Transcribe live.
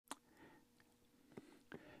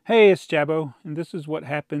Hey, it's Jabbo, and this is what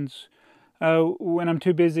happens when I'm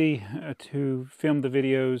too busy to film the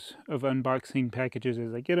videos of unboxing packages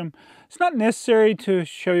as I get them. It's not necessary to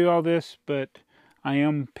show you all this, but I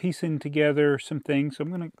am piecing together some things. So I'm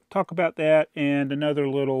going to talk about that and another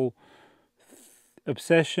little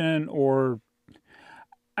obsession, or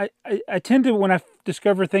I tend to, when I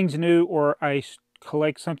discover things new or I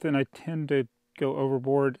collect something, I tend to go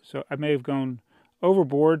overboard. So I may have gone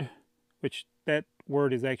overboard, which that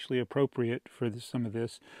word is actually appropriate for some of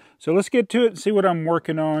this. So let's get to it and see what I'm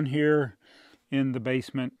working on here in the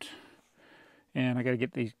basement. And I got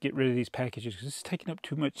to get rid of these packages because this is taking up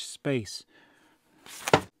too much space.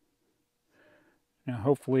 Now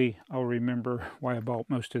hopefully I'll remember why I bought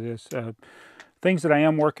most of this. Things that I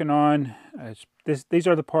am working on. These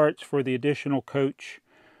are the parts for the additional coach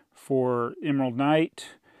for Emerald Knight.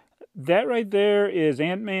 That right there is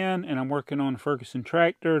Ant-Man, and I'm working on Ferguson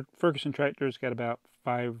Tractor. Ferguson Tractor's got about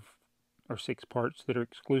 5 or 6 parts that are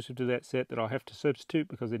exclusive to that set that I'll have to substitute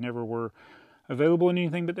because they never were available in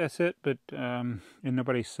anything but that set, and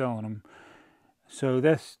nobody's selling them. So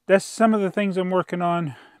that's some of the things I'm working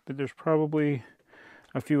on, but there's probably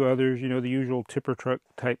a few others, you know, the usual tipper truck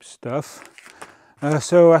type stuff.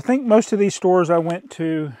 So I think most of these stores I went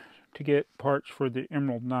to get parts for the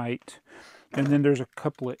Emerald Knight. And then there's a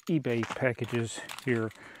couple of eBay packages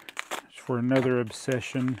here. It's for another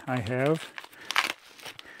obsession I have.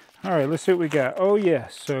 All right, let's see what we got. Oh, yeah,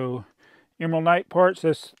 so Emerald Knight parts.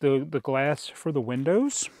 That's the glass for the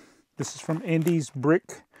windows. This is from Andy's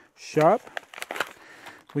Brick Shop.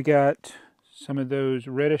 We got some of those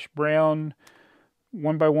reddish brown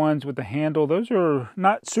 1x1s with the handle. Those are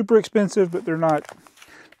not super expensive, but they're not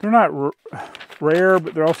rare,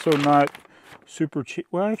 but they're also not super cheap.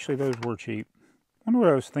 Well, actually, those were cheap. I wonder what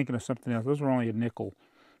I was thinking of something else. Those were only a nickel.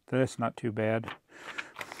 So that's not too bad.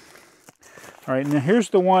 All right, now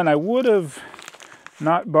here's the one I would have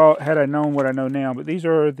not bought had I known what I know now. But these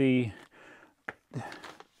are the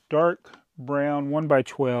dark brown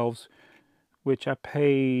 1x12s, which I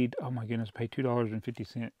paid, oh my goodness, I paid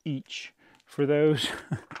 $2.50 each for those.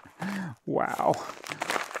 Wow.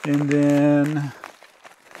 And then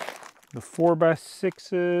the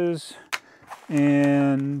 4x6s.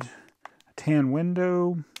 And a tan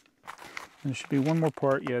window. And there should be one more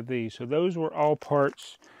part. Yeah, these. So those were all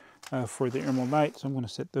parts for the Emerald Knight. So I'm going to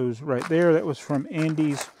set those right there. That was from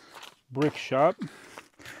Andy's Brick Shop.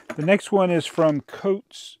 The next one is from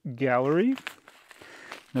Coates Gallery.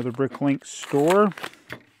 Another Bricklink store.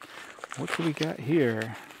 What do we got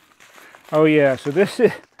here? Oh yeah, so this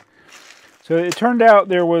is... So it turned out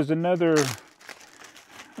there was another...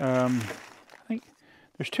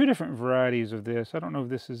 There's 2 different varieties of this. I don't know if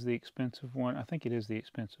this is the expensive one. I think it is the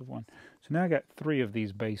expensive one. So now I got 3 of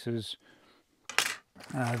these bases.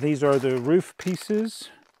 These are the roof pieces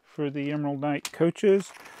for the Emerald Knight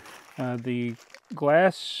coaches. The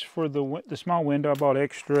glass for the small window, I bought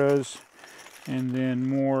extras. And then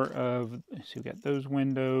more of, let's see, we got those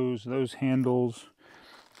windows, those handles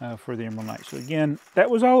for the Emerald Knight. So again,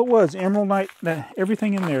 that was all it was. Emerald Knight,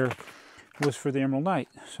 everything in there was for the Emerald Knight.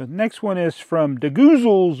 So the next one is from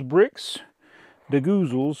DeGoozle's Bricks.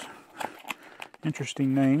 DeGoozle's.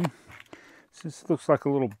 Interesting name. This looks like a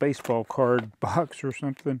little baseball card box or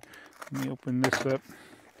something. Let me open this up.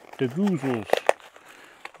 DeGoozle's.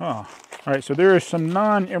 Oh. Alright, so there are some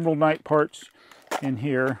non-Emerald Knight parts in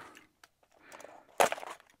here.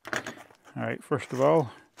 Alright, first of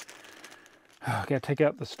all, I gotta take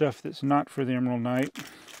out the stuff that's not for the Emerald Knight.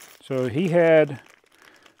 So he had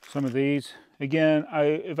some of these. Again,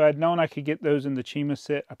 if I'd known I could get those in the Chima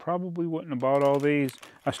set, I probably wouldn't have bought all these.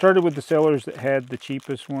 I started with the sellers that had the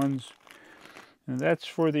cheapest ones. And that's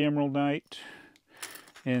for the Emerald Knight.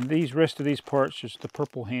 And these rest of these parts, just the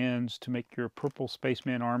purple hands to make your purple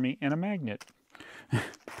Spaceman army and a magnet.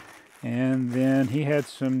 And then he had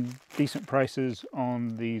some decent prices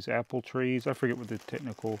on these apple trees. I forget what the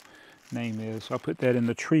technical name is. I'll put that in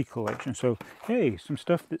the tree collection. So, hey, some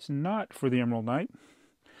stuff that's not for the Emerald Knight.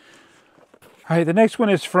 All right, the next one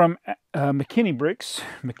is from McKinney-Bricks.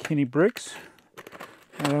 McKinney-Bricks.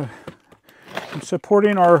 I'm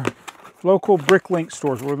supporting our local Bricklink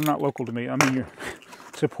stores. Well, they're not local to me. I mean,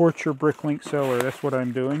 support your Bricklink seller. That's what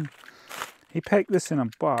I'm doing. He packed this in a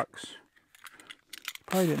box.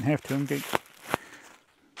 Probably didn't have to.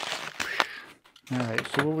 All right,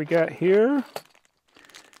 so what we got here?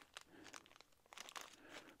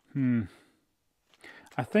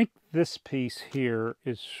 I think this piece here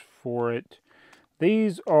is for it.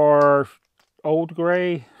 These are old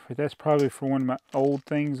gray. That's probably for one of my old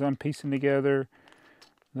things I'm piecing together.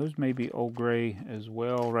 Those may be old gray as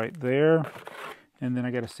well right there. And then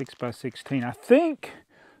I got a 6x16. I think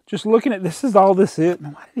just looking at this is all this is. Now,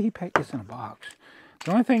 why did he pack this in a box?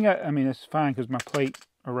 The only thing, I mean, it's fine because my plate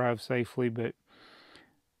arrived safely, but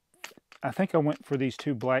I think I went for these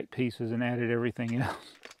 2 black pieces and added everything else.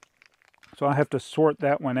 So I have to sort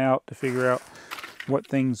that one out to figure out what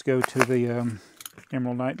things go to the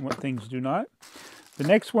Emerald Knight and what things do not. The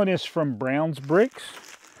next one is from Brown's Bricks.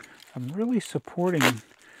 I'm really supporting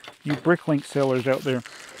you Bricklink sellers out there.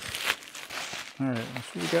 All right,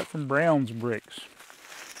 that's what we got from Brown's Bricks.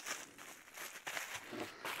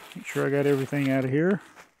 Make sure I got everything out of here.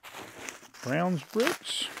 Brown's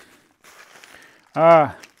Bricks.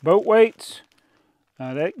 Boat weights.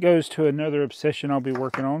 That goes to another obsession I'll be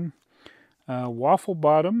working on. Waffle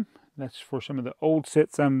bottom. That's for some of the old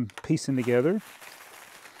sets I'm piecing together.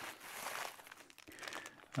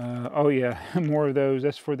 Oh yeah, more of those.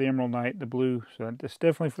 That's for the Emerald Knight, the blue. So that's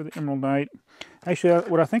definitely for the Emerald Knight. Actually,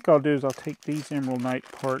 what I think I'll do is I'll take these Emerald Knight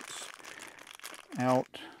parts out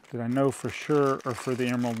that I know for sure are for the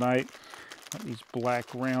Emerald Knight. These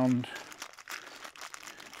black round.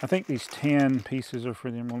 I think these tan pieces are for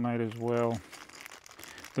the Emerald Knight as well.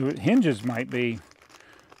 The hinges might be.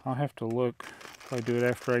 I'll have to look. Probably do it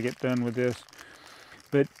after I get done with this.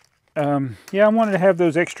 But yeah, I wanted to have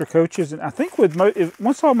those extra coaches, and I think with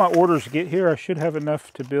once all my orders get here, I should have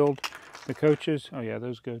enough to build the coaches. Oh yeah,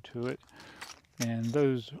 those go to it, and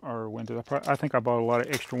those are windows. I think I bought a lot of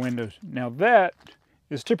extra windows. Now that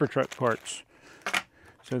is tipper truck parts.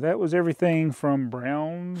 So that was everything from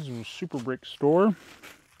Brown's Super Brick store.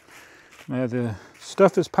 Now the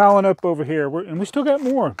stuff is piling up over here, and we still got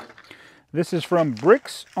more. This is from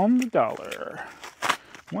Bricks on the Dollar,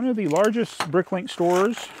 one of the largest Bricklink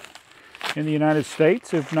stores in the United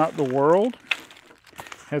States, if not the world.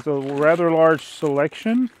 Has a rather large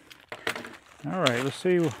selection. All right, let's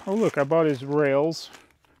see. Oh look, I bought his rails,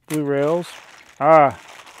 blue rails.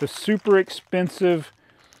 The super expensive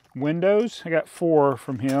windows. I got 4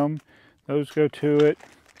 from him. Those go to it.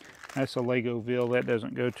 That's a Legoville, that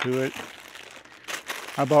doesn't go to it.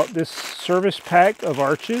 I bought this service pack of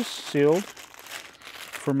arches, sealed,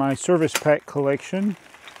 for my service pack collection.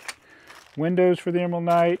 Windows for the Emerald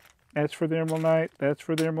Knight. That's for the Emerald Knight. That's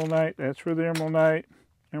for the Emerald Knight. That's for the Emerald Knight.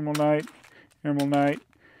 Emerald Knight. Emerald Knight.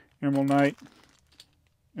 Emerald Knight.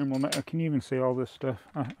 Emerald Knight. Can you even see all this stuff?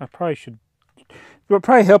 I probably should. It would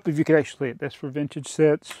probably help if you could actually see it. That's for vintage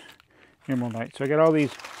sets. Emerald Knight. So I got all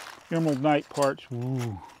these Emerald Knight parts.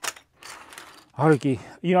 Ooh. You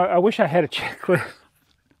know, I wish I had a checklist.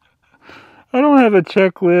 I don't have a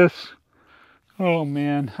checklist. Oh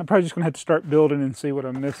man, I'm probably just gonna have to start building and see what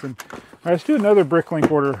I'm missing. All right, let's do another Bricklink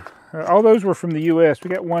order. All those were from the U.S. We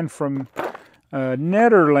got one from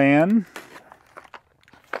Netherlands.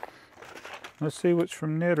 Let's see what's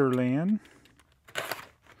from Netherlands.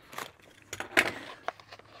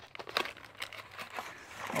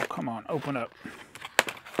 Oh, come on, open up.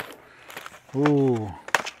 Ooh.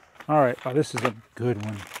 All right, oh, this is a good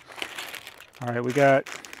one. All right, we got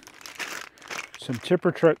some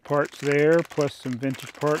tipper truck parts there, plus some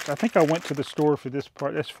vintage parts. I think I went to the store for this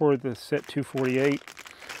part. That's for the set 248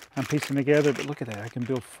 I'm piecing together, but look at that. I can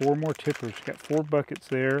build 4 more tippers. Got 4 buckets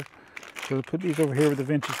there. So I'll put these over here with the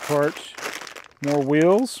vintage parts. More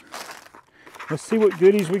wheels. Let's see what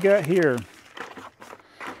goodies we got here.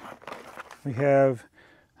 We have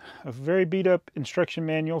a very beat up instruction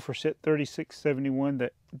manual for set 3671,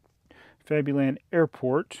 that Fabuland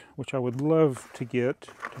Airport, which I would love to get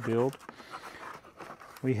to build.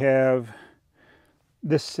 We have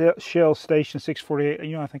this Shell Station 648.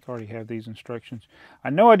 You know, I think I already have these instructions.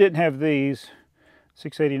 I know I didn't have these.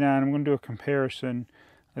 689. I'm going to do a comparison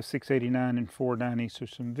of 689 and 490. So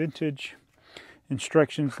some vintage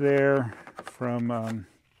instructions there from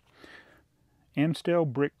Amstel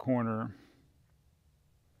Brick Corner.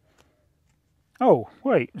 Oh,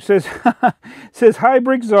 wait. It says, hi,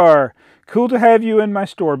 BrickTsar. Cool to have you in my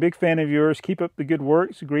store. Big fan of yours. Keep up the good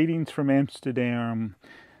works. Greetings from Amsterdam.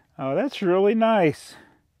 Oh, that's really nice.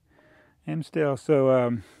 Amstel.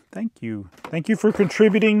 So, thank you. Thank you for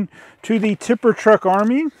contributing to the tipper truck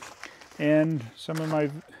army and some of my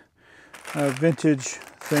vintage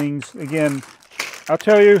things. Again, I'll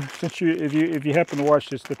tell you, since if you happen to watch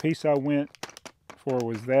this, the piece I went for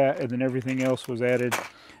was that, and then everything else was added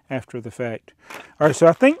after the fact. All right, so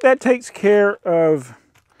I think that takes care of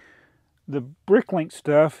the Bricklink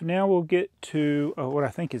stuff. Now we'll get to what I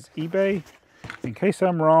think is eBay. In case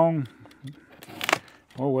I'm wrong,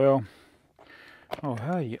 oh well. Oh,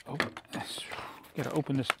 how do you open this? Got to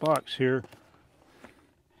open this box here.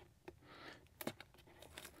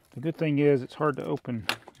 The good thing is it's hard to open.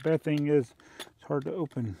 The bad thing is it's hard to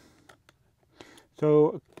open.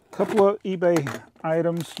 So a couple of eBay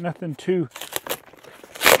items, nothing too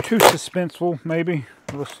too suspenseful, maybe.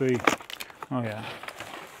 Let's see. Oh yeah.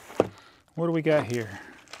 What do we got here?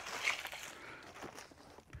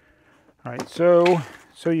 All right, so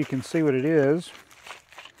you can see what it is.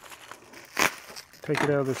 Take it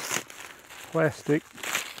out of this plastic.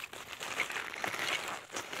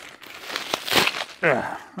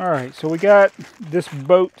 All right, so we got this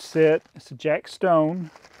boat set. It's a Jack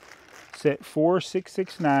Stone set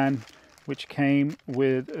 4669, which came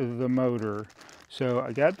with the motor. So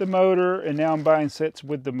I got the motor, and now I'm buying sets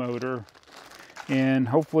with the motor. And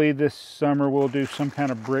hopefully this summer we'll do some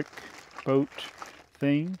kind of brick boat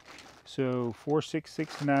thing. So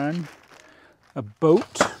 4669, a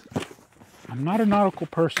boat. I'm not a nautical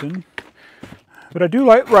person, but I do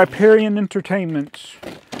like riparian entertainments.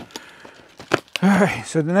 All right,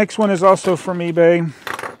 so the next one is also from eBay.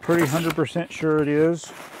 Pretty 100% sure it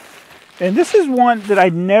is. And this is one that I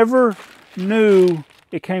never knew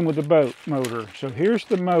it came with a boat motor. So here's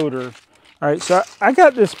the motor. All right, so I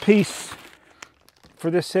got this piece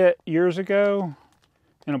for this set years ago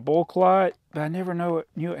in a bulk lot, but I never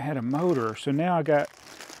knew it had a motor. So now I got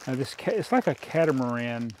this, it's like a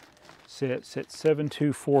catamaran set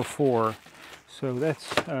 7244. So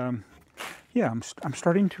that's, yeah, I'm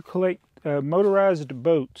starting to collect motorized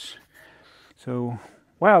boats. So,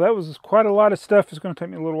 wow, that was quite a lot of stuff. It's going to take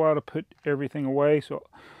me a little while to put everything away. So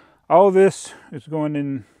all of this is going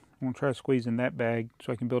in. I'm going to try to squeeze in that bag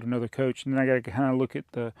so I can build another coach. And then I got to kind of look at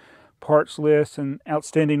the parts list and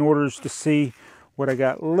outstanding orders to see what I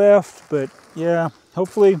got left. But yeah,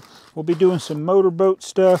 hopefully we'll be doing some motorboat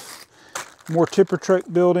stuff, more tipper truck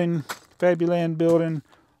building, Fabuland building,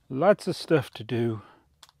 lots of stuff to do.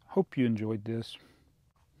 Hope you enjoyed this.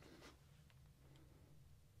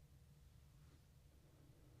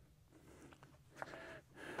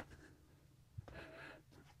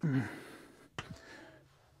 You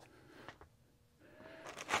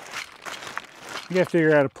got to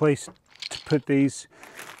figure out a place to put these.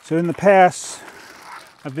 So in the past,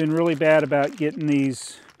 I've been really bad about getting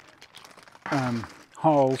these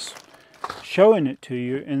hauls, showing it to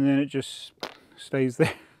you, and then it just stays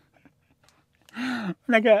there. And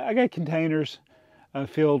I got containers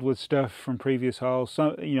filled with stuff from previous hauls.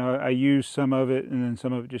 Some, you know, I used some of it, and then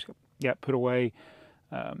some of it just got put away.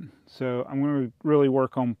 So I'm going to really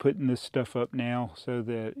work on putting this stuff up now so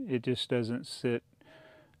that it just doesn't sit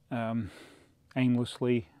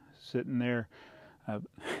aimlessly sitting there.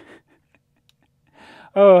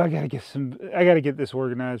 Oh, I gotta get this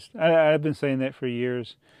organized. I've been saying that for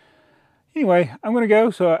years. Anyway, I'm gonna go.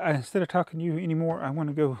 So instead of talking to you anymore, I want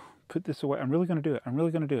to go put this away. I'm really gonna do it. I'm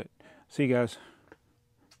really gonna do it. See you guys.